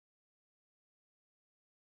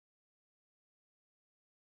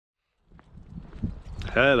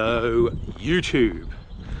Hello YouTube.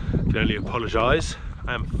 I can only apologise,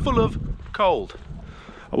 I am full of cold.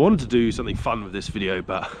 I wanted to do something fun with this video,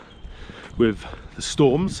 but with the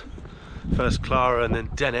storms, first Clara and then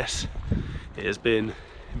Dennis, it has been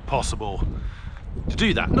impossible to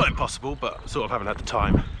do that. Not impossible, but sort of haven't had the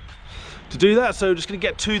time to do that, so just going to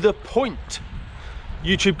get to the point.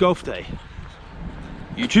 YouTube Golf Day.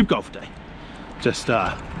 YouTube Golf Day. Just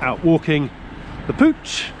out walking the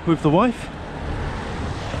pooch with the wife.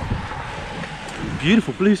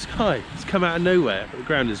 Beautiful blue sky. It's come out of nowhere, but the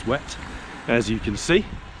ground is wet, as you can see.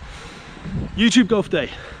 YouTube Golf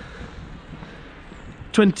Day.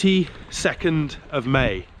 22nd of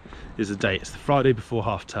May is the date. It's the Friday before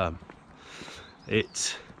half term.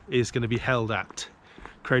 It is going to be held at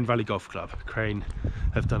Crane Valley Golf Club. Crane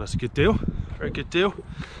have done us a good deal, very good deal,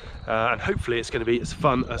 and hopefully it's going to be as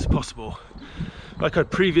fun as possible. Like I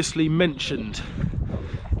previously mentioned,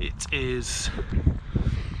 it is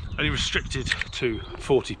only restricted to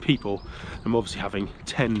 40 people. I'm obviously having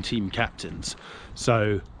 10 team captains,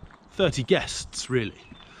 so 30 guests really.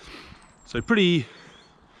 So pretty,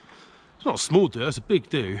 it's not a small do, it's a big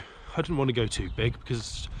do. I didn't want to go too big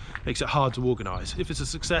because it makes it hard to organise. If it's a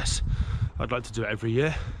success, I'd like to do it every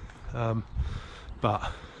year,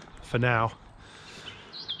 but for now,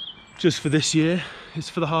 just for this year, it's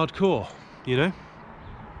for the hardcore, you know.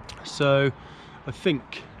 So I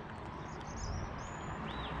think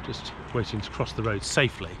just waiting to cross the road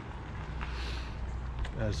safely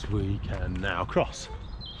as we can now cross.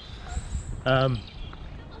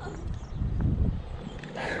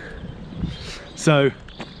 So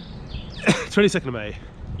 22nd of May,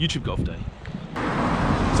 YouTube Golf Day.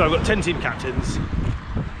 So I've got 10 team captains,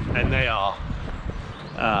 and they are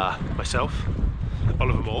myself,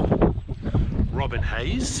 Oliver Moore, Robin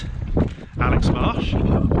Hayes, Alex Marsh,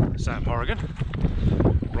 Sam Horrigan,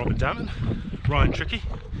 Robin Damon, Ryan Trickey,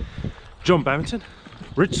 John Babington,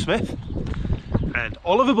 Rich Smith, and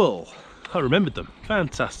Oliver Bull. I remembered them,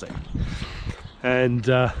 fantastic. And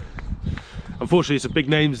unfortunately some big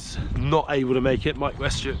names not able to make it. Mike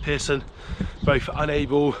West, Stuart Pearson, both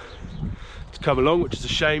unable to come along, which is a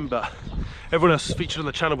shame, but everyone else has featured on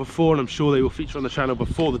the channel before, and I'm sure they will feature on the channel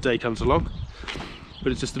before the day comes along.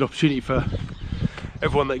 But it's just an opportunity for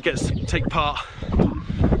everyone that gets to take part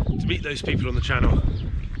to meet those people on the channel,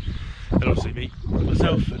 and obviously meet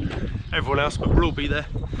myself and everyone else, but we'll all be there.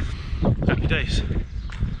 Happy days.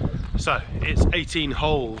 So it's 18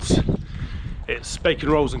 holes. It's bacon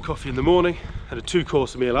rolls and coffee in the morning and a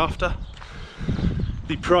 2-course meal after.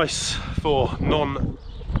 The price for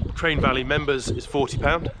non-Crane Valley members is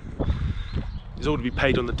 £40. It's all to be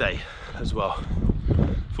paid on the day as well.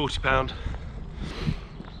 £40.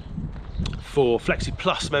 For Flexi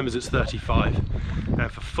Plus members it's £35,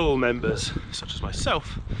 and for full members such as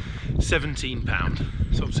myself, £17.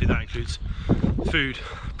 So obviously that includes food,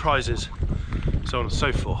 prizes, so on and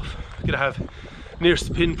so forth. We're going to have nearest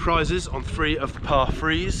the pin prizes on 3 of the par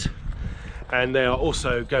 3s, and they are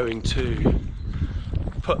also going to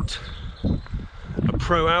put a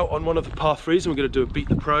pro out on one of the par 3s, and we're going to do a beat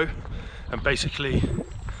the pro. And basically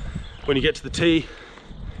when you get to the tee,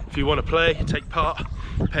 if you want to play, take part,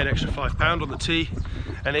 pay an extra £5 on the tee,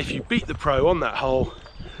 and if you beat the pro on that hole,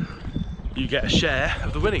 you get a share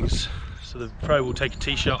of the winnings. So the pro will take a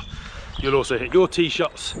tee shot, you'll also hit your tee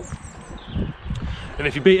shots, and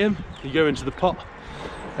if you beat him, you go into the pot,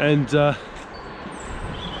 and yeah,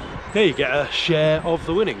 you get a share of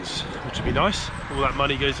the winnings, which would be nice. All that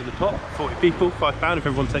money goes in the pot, 40 people, £5 if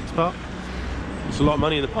everyone takes part. It's a lot of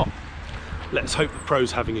money in the pot. Let's hope the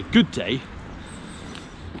pro's having a good day,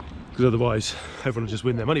 because otherwise everyone will just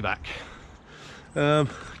win their money back. Come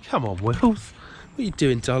on, Wills, what are you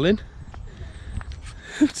doing, darling?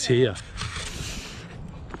 Oh dear.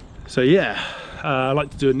 So yeah, I like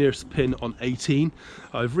to do a nearest pin on 18.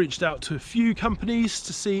 I've reached out to a few companies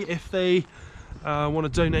to see if they want to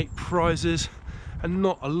donate prizes, and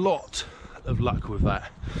not a lot of luck with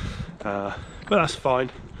that, but that's fine.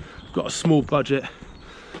 I've got a small budget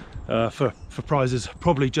for prizes.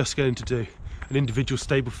 Probably just going to do an individual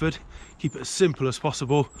Stableford, keep it as simple as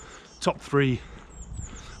possible. Top 3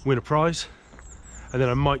 win a prize, and then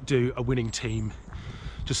I might do a winning team,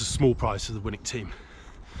 just a small prize for the winning team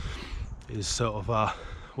is sort of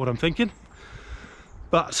what I'm thinking.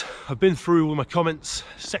 But I've been through all my comments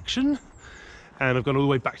section, and I've gone all the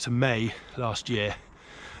way back to May last year,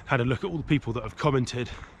 had a look at all the people that have commented,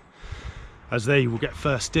 as they will get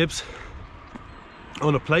first dibs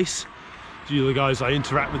on a place. You're the guys I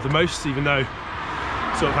interact with the most, even though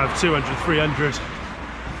I sort of have 200, 300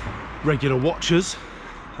 regular watchers.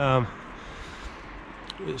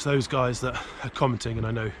 It's those guys that are commenting, and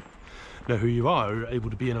I know know who you are able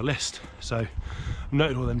to be in a list. So I've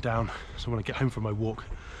noted all them down, so when I get home from my walk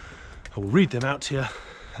I will read them out to you,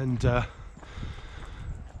 and I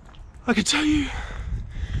can tell you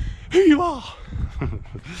who you are.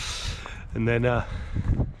 And then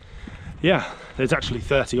yeah, there's actually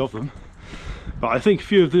 30 of them, but I think a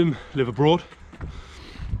few of them live abroad.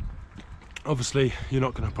 Obviously you're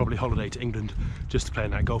not going to probably holiday to England just to play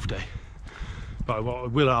in that golf day, but what I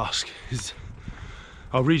will ask is,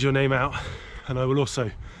 I'll read your name out and I will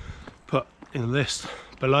also put in the list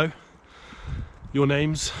below your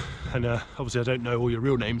names, and obviously I don't know all your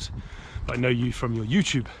real names, but I know you from your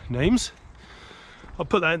YouTube names. I'll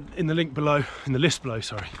put that in the link below, in the list below,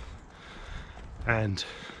 sorry. And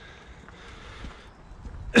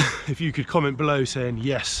if you could comment below saying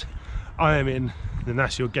yes, I am in, then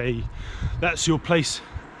that's your place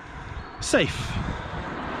safe.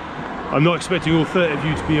 I'm not expecting all 30 of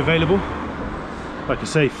you to be available. Like I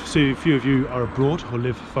say, so few of you are abroad or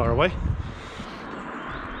live far away,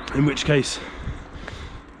 in which case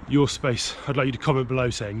your space, I'd like you to comment below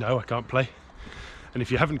saying no, I can't play. And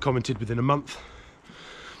if you haven't commented within a month,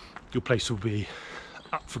 your place will be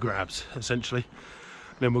up for grabs, essentially.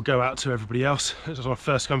 And then we'll go out to everybody else. It's on a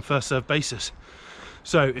first come first served basis.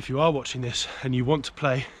 So if you are watching this and you want to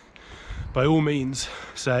play, by all means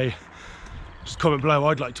say, just comment below,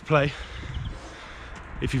 I'd like to play,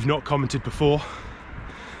 if you've not commented before,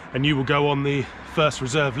 and you will go on the first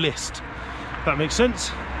reserve list. That makes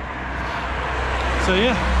sense? So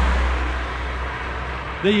yeah,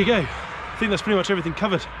 there you go. I think that's pretty much everything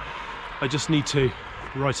covered. I just need to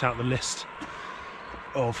write out the list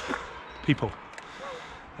of people.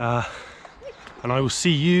 And I will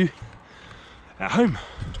see you at home.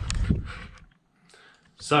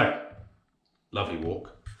 So, lovely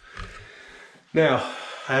walk. Now,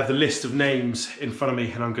 I have the list of names in front of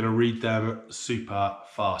me and I'm going to read them super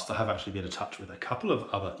fast. I have actually been in touch with a couple of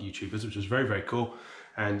other YouTubers, which was very, very cool.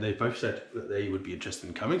 And they both said that they would be interested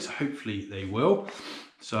in coming, so hopefully they will.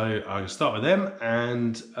 So I'm going to start with them,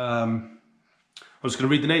 and I'm just going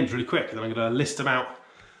to read the names really quick and then I'm going to list them out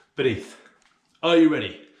beneath. Are you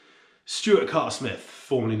ready? Stuart Godber,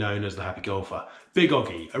 formerly known as the Happy Golfer. Big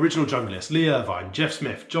Oggie, Original Junglist, Lee Irvine, Jeff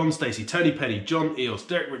Smith, John Stacey, Tony Penny, John Eales,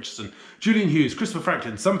 Derek Richardson, Julian Hughes, Christopher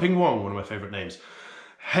Franklin, Ping Wong, one of my favourite names,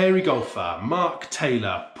 Hairy Golfer, Mark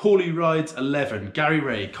Taylor, Pauly Rides 11, Gary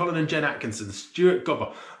Ray, Colin and Jen Atkinson, Stuart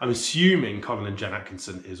Godber. I'm assuming Colin and Jen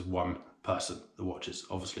Atkinson is one person that watches,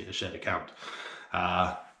 obviously a shared account.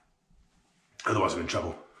 Otherwise I'm in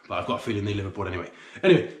trouble. But I've got a feeling they live abroad anyway.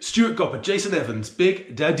 Anyway, Stuart Godber, Jason Evans,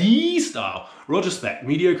 Big Dadee Style, Roger Speck,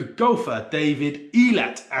 Mediocre Golfer, David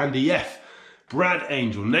Elat, Andy F, Brad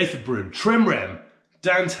Angel, Nathan Broom, Trem Rem,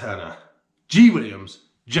 Dan Turner, G Williams,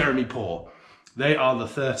 Jeremy Poor. They are the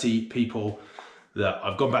 30 people that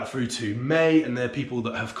I've gone back through to May, and they're people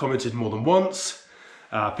that have commented more than once,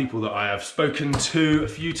 people that I have spoken to a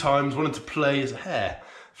few times, wanted to play as a hare,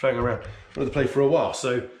 floating around, wanted to play for a while.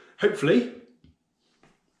 So hopefully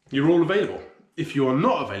you're all available. If you are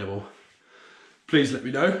not available, please let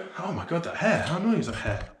me know. Oh my God, that hair, how annoying is that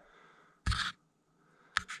hair?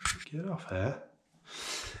 Get off, hair.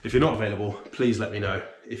 If you're not available, please let me know.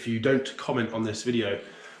 If you don't comment on this video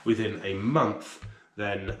within a month,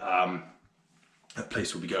 then that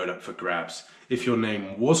place will be going up for grabs. If your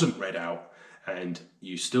name wasn't read out and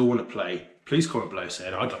you still want to play, please comment below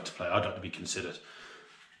saying, I'd like to play, I'd like to be considered.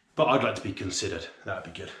 But I'd like to be considered,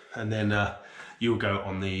 that'd be good. And then you'll go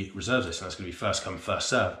on the reserves list, and that's going to be first come, first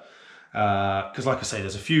serve. Because like I say,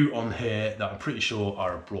 there's a few on here that I'm pretty sure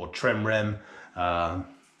are abroad. Trem Rem,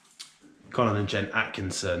 Colin and Jen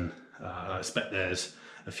Atkinson, I expect there's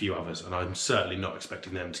a few others, and I'm certainly not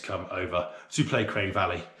expecting them to come over to play Crane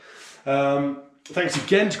Valley. Thanks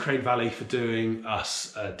again to Crane Valley for doing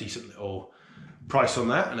us a decent little price on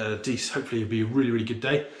that, and hopefully it'll be a really, really good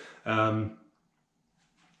day.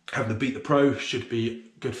 Having to beat the pro should be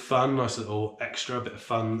good fun, nice little extra bit of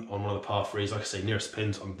fun on one of the par threes. Like I say, nearest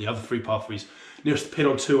pins on the other 3 par threes, nearest pin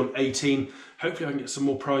on 2 on 18. Hopefully I can get some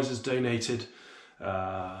more prizes donated, but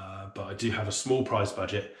I do have a small prize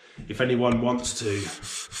budget. If anyone wants to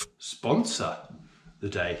sponsor the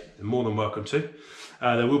day, they're more than welcome to.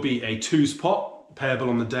 There will be a 2s pot payable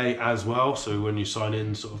on the day as well, so when you sign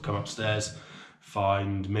in, sort of come upstairs,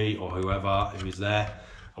 find me or whoever who is there.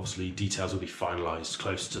 Obviously details will be finalised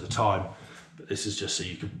close to the time, but this is just so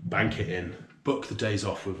you can bank it in, book the days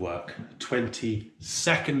off with work.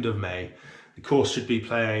 22nd of May, the course should be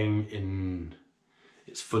playing in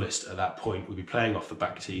its fullest at that point. We'll be playing off the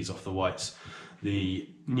back tees, off the whites. The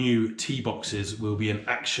new tee boxes will be in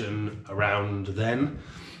action around then,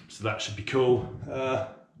 so that should be cool. Yeah,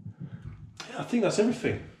 I think that's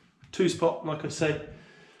everything. 2 spot, like I say,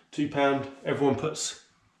 £2. Everyone puts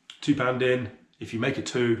 £2 in. If you make a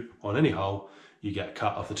 2 on any hole, you get a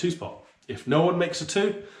cut of the 2 spot. If no one makes a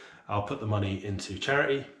 2, I'll put the money into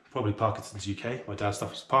charity, probably Parkinson's UK. My dad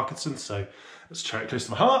suffers Parkinson's, so it's a charity close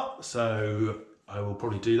to my heart, so I will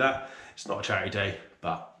probably do that. It's not a charity day,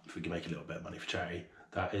 but if we can make a little bit of money for charity,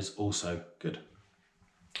 that is also good.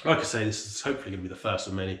 Like I say, this is hopefully going to be the first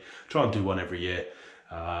of many. Try and do one every year,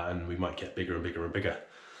 and we might get bigger and bigger and bigger.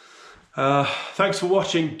 Thanks for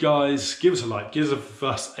watching, guys. Give us a like, give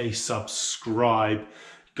us a subscribe.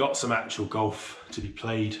 Got some actual golf to be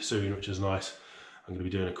played soon, which is nice. I'm going to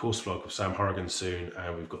be doing a course vlog with Sam Horrigan soon,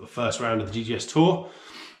 and we've got the first round of the DGS Tour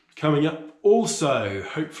coming up. Also,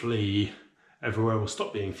 hopefully everywhere will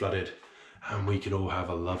stop being flooded and we can all have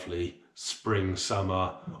a lovely spring,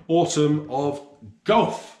 summer, autumn of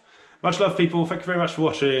golf. Much love, people. Thank you very much for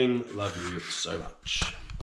watching. Love you so much.